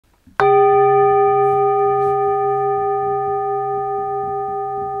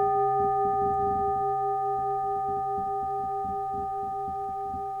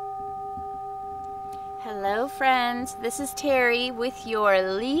friends, this is Terry with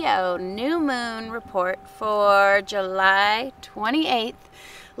your Leo new moon report for July 28th.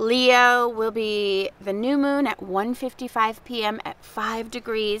 Leo will be the new moon at 1:55 p.m. at 5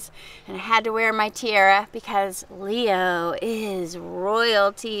 degrees, and I had to wear my tiara because Leo is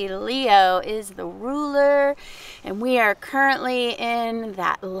royalty. Leo is the ruler, and we are currently in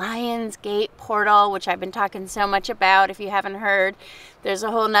that LIONSGATE Portal, which I've been talking so much about. If you haven't heard, there's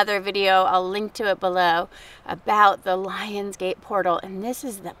a whole nother video, I'll link to it below, about the LIONSGATE Portal, and this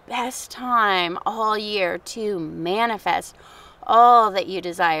is the best time all year to manifest all that you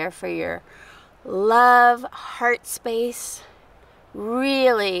desire for your love, heart space,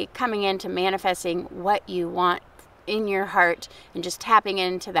 really coming into manifesting what you want in your heart and just tapping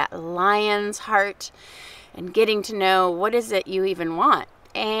into that lion's heart and getting to know what is it you even want.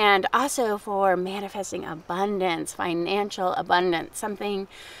 And also for manifesting abundance, financial abundance, something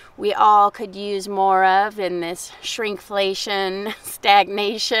we all could use more of in this shrinkflation,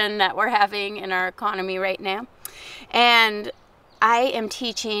 stagnation that we're having in our economy right now. And I am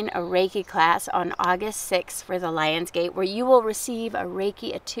teaching a Reiki class on August 6th for the LIONSGATE, where you will receive a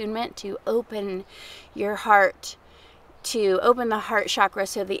Reiki attunement to open your heart, to open the heart chakra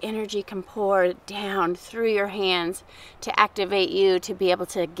so the energy can pour down through your hands to activate you to be able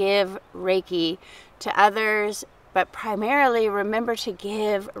to give Reiki to others, but primarily remember to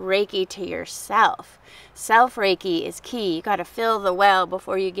give Reiki to yourself. Self-Reiki is key. You got to fill the well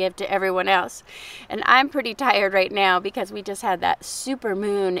before you give to everyone else. And I'm pretty tired right now because we just had that super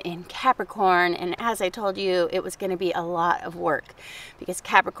moon in Capricorn, and as I told you, it was going to be a lot of work because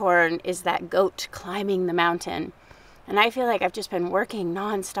Capricorn is that goat climbing the mountain. And I feel like I've just been working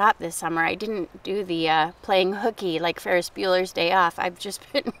non-stop this summer. I didn't do the playing hooky like Ferris Bueller's Day Off. I've just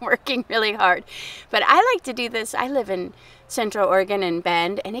been working really hard. But I like to do this. I live in Central Oregon in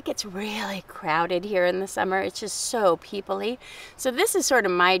Bend, and it gets really crowded here in the summer. It's just so people-y. So this is sort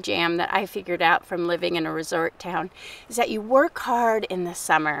of my jam that I figured out from living in a resort town, is that you work hard in the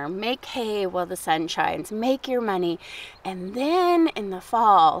summer, make hay while the sun shines, make your money, and then in the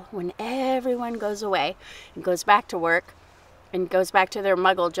fall, when everyone goes away and goes back to work and goes back to their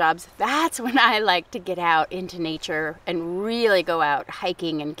muggle jobs, that's when I like to get out into nature and really go out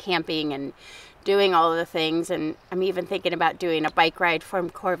hiking and camping and doing all of the things. And I'm even thinking about doing a bike ride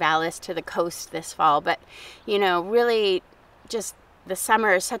from Corvallis to the coast this fall. But, you know, really just the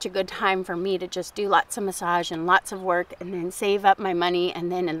summer is such a good time for me to just do lots of massage and lots of work and then save up my money.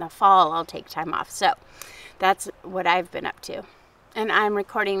 And then in the fall, I'll take time off. So that's what I've been up to. And I'm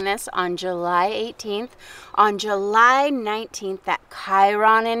recording this on July 18th. On July 19th, that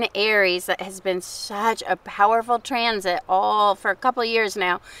Chiron in Aries that has been such a powerful transit all for a couple of years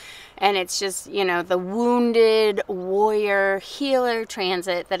now. And it's just, you know, the wounded warrior healer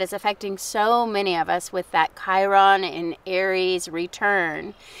transit that is affecting so many of us with that Chiron in Aries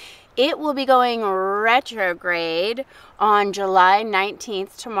return. It will be going retrograde on July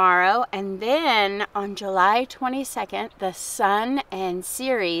 19th tomorrow, and then on July 22nd, the Sun and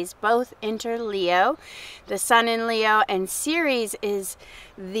Ceres both enter Leo. The Sun in Leo, and Ceres is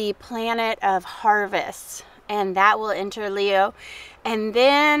the planet of harvests, and that will enter Leo. And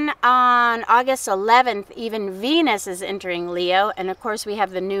then on August 11th, even Venus is entering Leo. And of course, we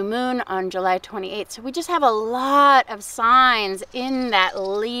have the new moon on July 28th. So we just have a lot of signs in that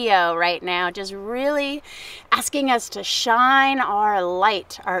Leo right now, just really asking us to shine our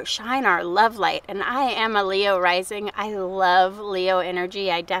light, shine our love light. And I am a Leo rising. I love Leo energy.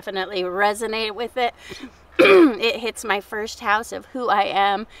 I definitely resonate with it. It hits my first house of who I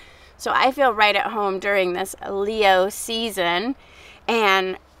am. So I feel right at home during this Leo season.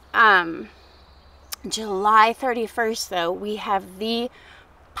 And July 31st, though, we have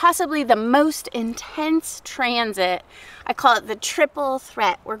possibly the most intense transit. I call it the triple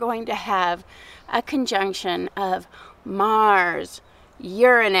threat. We're going to have a conjunction of Mars,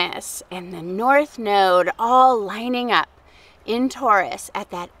 Uranus, and the North Node all lining up in Taurus at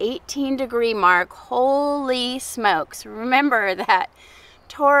that 18-degree mark. Holy smokes. Remember that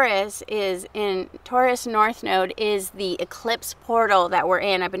Taurus North Node is the eclipse portal that we're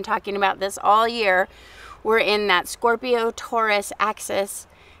in. I've been talking about this all year. We're in that Scorpio Taurus axis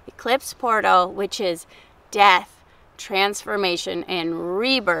eclipse portal, which is death, transformation, and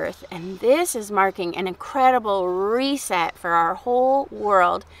rebirth. And this is marking an incredible reset for our whole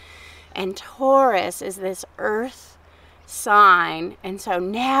world. And Taurus is this earth sign. And so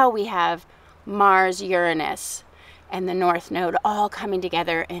now we have Mars, Uranus, and the North Node all coming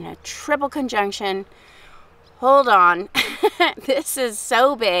together in a triple conjunction. Hold on. This is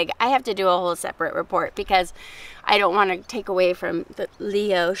so big. I have to do a whole separate report because I don't want to take away from the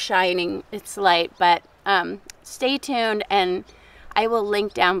Leo shining its light, but stay tuned, and I will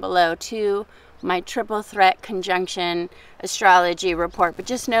link down below to my triple threat conjunction astrology report. But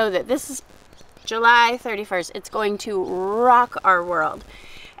just know that this is July 31st. It's going to rock our world.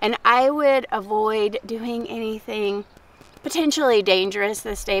 And I would avoid doing anything potentially dangerous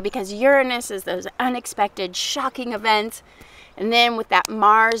this day, because Uranus is those unexpected, shocking events. And then with that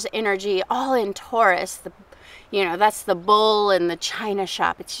Mars energy all in Taurus, that's the bull in the china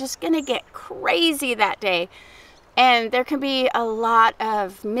shop. It's just going to get crazy that day. And there can be a lot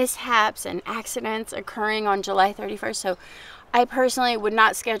of mishaps and accidents occurring on July 31st. So I personally would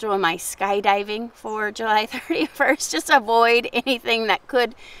not schedule my skydiving for July 31st. Just avoid anything that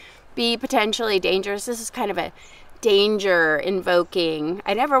could be potentially dangerous. This is kind of a danger invoking.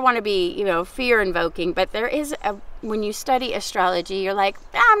 I never want to be, fear invoking, but there is when you study astrology, you're like,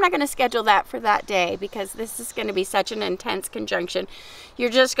 I'm not going to schedule that for that day because this is going to be such an intense conjunction. You're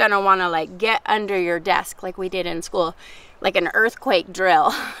just going to want to like get under your desk like we did in school, like an earthquake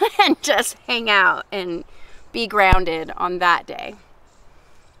drill, and just hang out and be grounded on that day.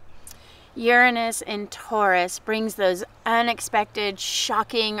 Uranus in Taurus brings those unexpected,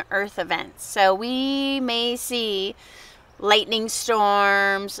 shocking earth events. So we may see lightning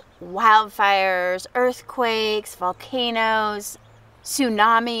storms, wildfires, earthquakes, volcanoes,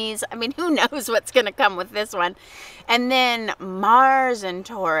 tsunamis. I mean, who knows what's going to come with this one. And then Mars in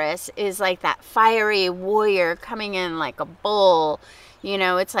Taurus is like that fiery warrior coming in like a bull.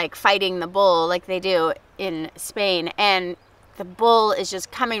 It's like fighting the bull like they do in Spain. And the bull is just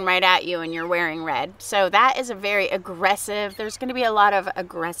coming right at you and you're wearing red. So that is a very aggressive, there's going to be a lot of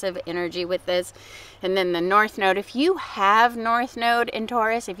aggressive energy with this. And then the North Node, if you have North Node in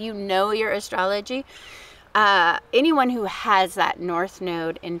Taurus, if you know your astrology, anyone who has that North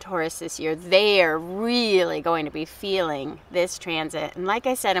Node in Taurus this year, they are really going to be feeling this transit. And like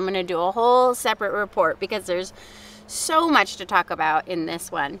I said, I'm going to do a whole separate report because there's so much to talk about in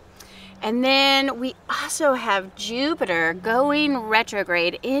this one. And then we also have Jupiter going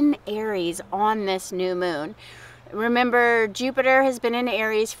retrograde in Aries on this new moon. Remember, Jupiter has been in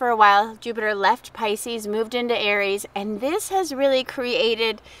Aries for a while. Jupiter left Pisces, moved into Aries, and this has really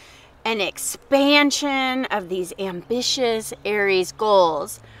created an expansion of these ambitious Aries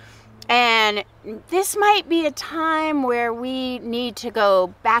goals. And this might be a time where we need to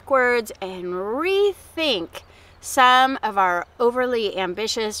go backwards and rethink some of our overly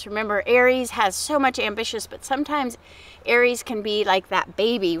ambitious. Remember, Aries has so much ambitious, but sometimes Aries can be like that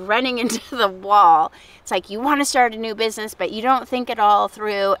baby running into the wall. It's like you want to start a new business, but you don't think it all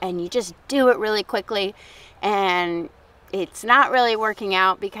through and you just do it really quickly, and it's not really working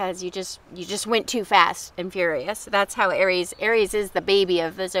out because you just went too fast and furious. That's how Aries is the baby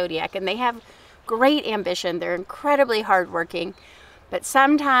of the zodiac, and they have great ambition. They're incredibly hardworking, but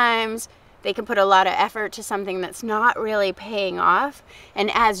sometimes they can put a lot of effort to something that's not really paying off.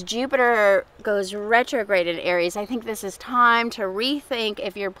 And as Jupiter goes retrograde in Aries, I think this is time to rethink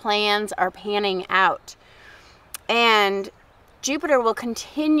if your plans are panning out. And Jupiter will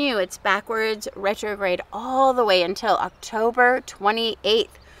continue its backwards retrograde all the way until October 28th,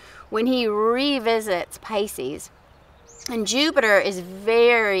 when he revisits Pisces. And Jupiter is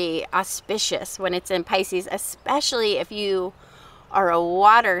very auspicious when it's in Pisces, especially if you are a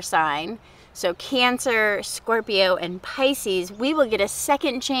water sign. So Cancer, Scorpio, and Pisces, we will get a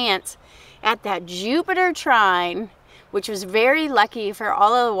second chance at that Jupiter trine, which was very lucky for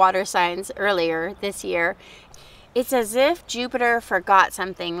all of the water signs earlier this year. It's as if Jupiter forgot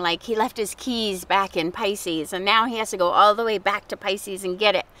something, like he left his keys back in Pisces and now he has to go all the way back to Pisces and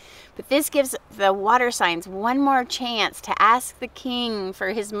get it. But this gives the water signs one more chance to ask the king for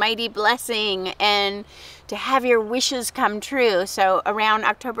his mighty blessing and to have your wishes come true. So around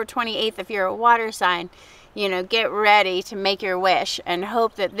October 28th, if you're a water sign, get ready to make your wish and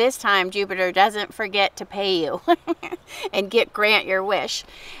hope that this time Jupiter doesn't forget to pay you and grant your wish.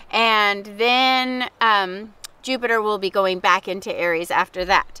 And then Jupiter will be going back into Aries after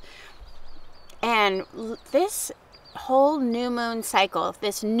that. And this whole new moon cycle,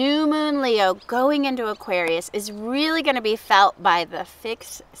 this new moon Leo going into Aquarius, is really going to be felt by the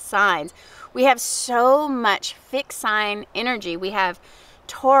fixed signs. We have so much fixed sign energy. We have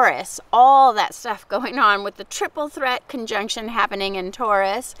Taurus, all that stuff going on with the triple threat conjunction happening in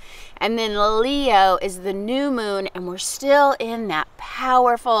Taurus. And then Leo is the new moon, and we're still in that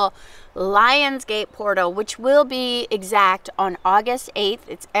powerful LIONSGATE Portal, which will be exact on August 8th.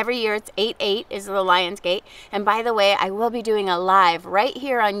 It's every year, it's 8/8 is the LIONSGATE. And by the way, I will be doing a live right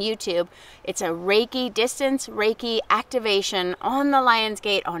here on YouTube. It's a Reiki, distance Reiki activation on the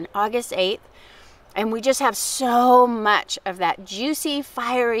LIONSGATE on August 8th. And we just have so much of that juicy,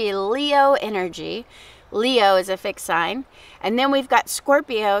 fiery Leo energy. Leo is a fixed sign. And then we've got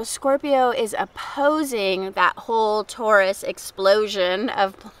Scorpio. Scorpio is opposing that whole Taurus explosion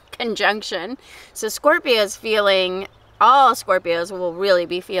of conjunction. So Scorpio is feeling, all Scorpios will really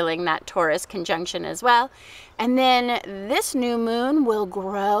be feeling that Taurus conjunction as well. And then this new moon will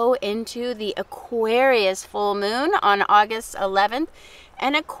grow into the Aquarius full moon on August 11th.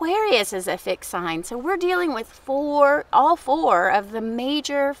 And Aquarius is a fixed sign. So we're dealing with all four of the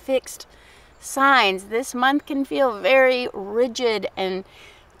major fixed signs. This month can feel very rigid and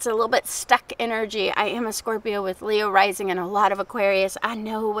it's a little bit stuck energy. I am a Scorpio with Leo rising and a lot of Aquarius. I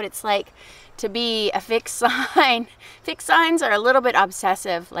know what it's like to be a fixed sign. Fixed signs are a little bit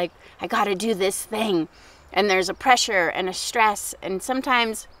obsessive, like I gotta do this thing. And there's a pressure and a stress, and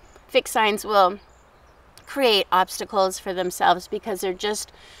sometimes fixed signs will create obstacles for themselves because they're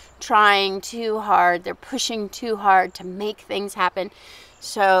just trying too hard. They're pushing too hard to make things happen.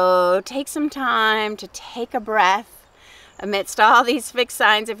 So take some time to take a breath amidst all these fixed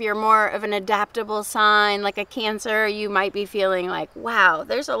signs. If you're more of an adaptable sign like a Cancer, you might be feeling like, wow,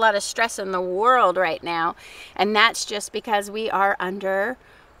 there's a lot of stress in the world right now. And that's just because we are under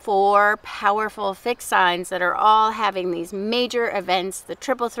 4 powerful fixed signs that are all having these major events: the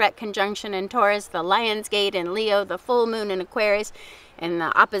triple threat conjunction in Taurus, the Lionsgate in Leo, the full moon in Aquarius, and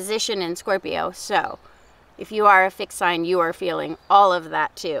the opposition in Scorpio. So if you are a fixed sign, you are feeling all of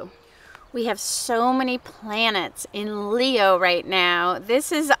that too. We have so many planets in Leo right now.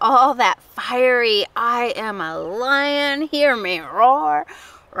 This is all that fiery, I am a lion, hear me roar.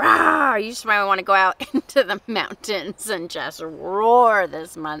 Rawr, you just might want to go out into the mountains and just roar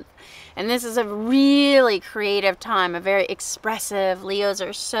this month. And this is a really creative time, a very expressive. Leos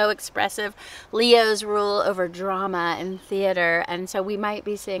are so expressive. Leos rule over drama and theater, and so we might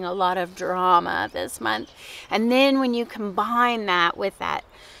be seeing a lot of drama this month. And then when you combine that with that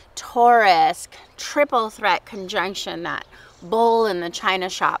Taurus triple threat conjunction, that bull in the china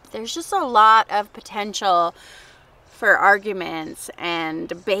shop, there's just a lot of potential for arguments and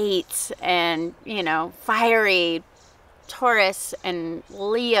debates and, you know, fiery Taurus and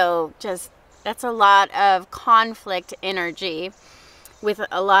Leo. Just, that's a lot of conflict energy with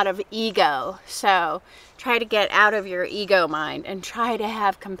a lot of ego. So try to get out of your ego mind and try to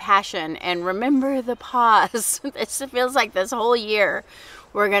have compassion and remember the pause. It feels like this whole year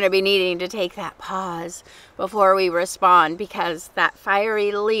we're going to be needing to take that pause before we respond, because that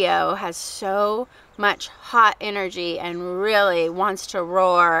fiery Leo has so much hot energy and really wants to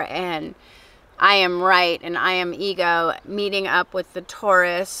roar, and I am right and I am ego meeting up with the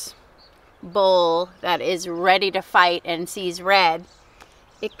Taurus bull that is ready to fight and sees red.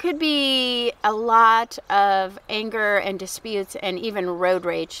 It could be a lot of anger and disputes and even road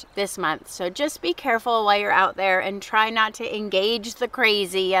rage this month. So just be careful while you're out there and try not to engage the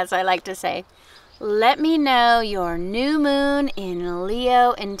crazy, as I like to say. Let me know your new moon in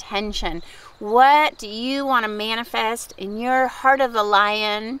Leo intention. What do you want to manifest in your heart of the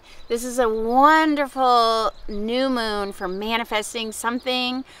lion? This is a wonderful new moon for manifesting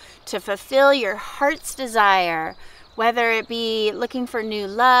something to fulfill your heart's desire. Whether it be looking for new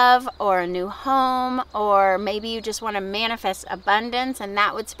love or a new home, or maybe you just want to manifest abundance and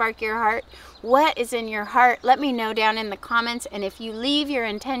that would spark your heart. What is in your heart? Let me know down in the comments. And if you leave your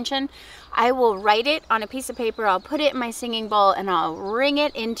intention, I will write it on a piece of paper. I'll put it in my singing bowl and I'll ring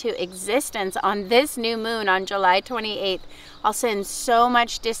it into existence on this new moon on July 28th. I'll send so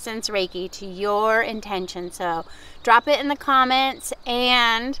much distance Reiki to your intention. So drop it in the comments.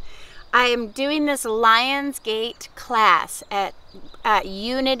 And I am doing this LIONSGATE class at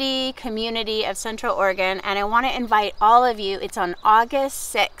Unity Community of Central Oregon, and I want to invite all of you. It's on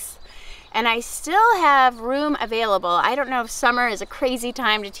August 6th, and I still have room available. I don't know if summer is a crazy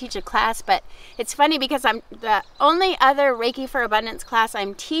time to teach a class, but it's funny because the only other Reiki for Abundance class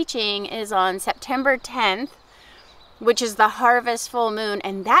I'm teaching is on September 10th, which is the Harvest Full Moon,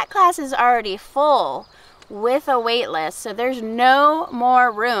 and that class is already full with a wait list. So there's no more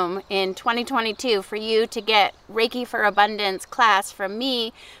room in 2022 for you to get Reiki for Abundance class from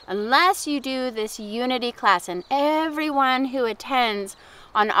me unless you do this Unity class. And everyone who attends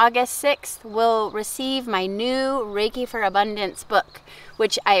on August 6th will receive my new Reiki for Abundance book,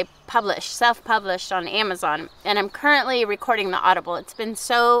 which I published, self-published on Amazon. And I'm currently recording the Audible. It's been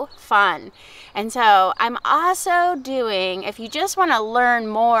so fun. And so I'm also doing, if you just want to learn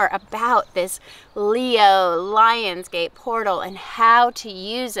more about this Leo LIONSGATE portal and how to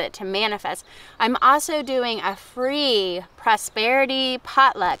use it to manifest, I'm also doing a free prosperity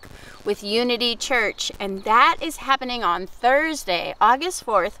potluck with Unity Church, and that is happening on Thursday, August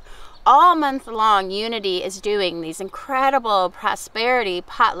 4th, all month long, Unity is doing these incredible prosperity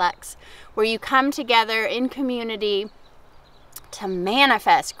potlucks where you come together in community to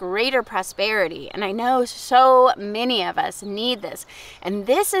manifest greater prosperity. And I know so many of us need this. And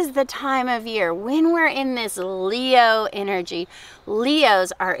this is the time of year when we're in this Leo energy.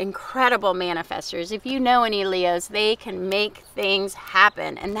 Leos are incredible manifestors. If you know any Leos, they can make things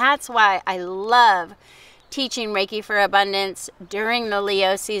happen. And that's why I love teaching Reiki for Abundance during the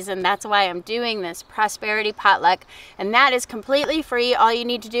Leo season. That's why I'm doing this prosperity potluck, and that is completely free. All you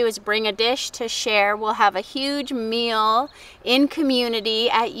need to do is bring a dish to share. We'll have a huge meal in community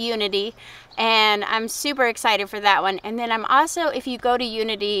at Unity, and I'm super excited for that one. And then I'm also, if you go to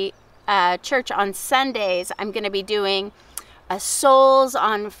Unity Church on Sundays, I'm going to be doing a Souls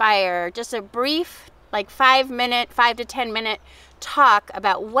on Fire, just a brief, like 5 to 10 minute talk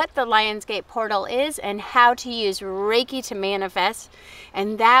about what the LIONSGATE Portal is and how to use Reiki to manifest.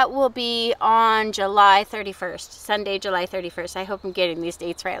 And that will be on July 31st, Sunday, July 31st. I hope I'm getting these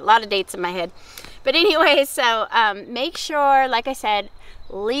dates right. A lot of dates in my head. But anyway, so make sure, like I said,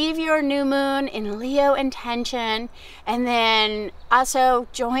 leave your new moon in Leo intention, and then also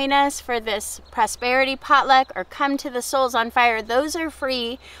join us for this prosperity potluck or come to the Souls on Fire. Those are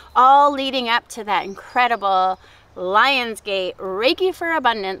free, all leading up to that incredible LIONSGATE Reiki for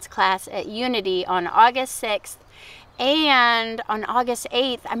Abundance class at Unity on August 6th. And on August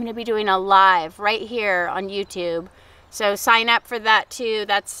 8th, I'm going to be doing a live right here on YouTube. So sign up for that too.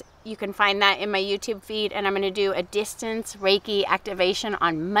 You can find that in my YouTube feed. And I'm going to do a distance Reiki activation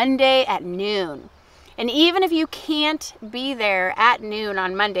on Monday at noon. And even if you can't be there at noon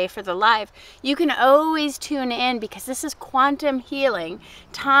on Monday for the live, you can always tune in, because this is quantum healing.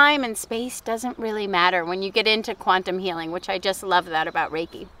 Time and space doesn't really matter when you get into quantum healing, which I just love that about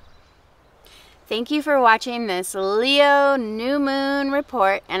Reiki. Thank you for watching this Leo new moon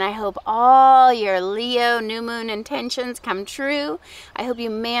report, and I hope all your Leo new moon intentions come true. I hope you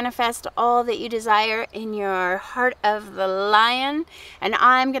manifest all that you desire in your heart of the lion. And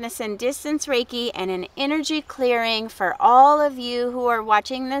I'm going to send distance Reiki and an energy clearing for all of you who are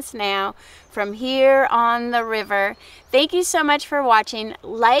watching this now from here on the river. Thank you so much for watching.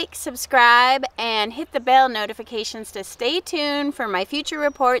 Like, subscribe, and hit the bell notifications to stay tuned for my future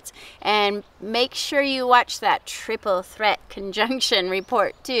reports, and make sure you watch that triple threat conjunction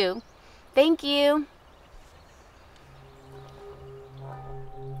report too. Thank you.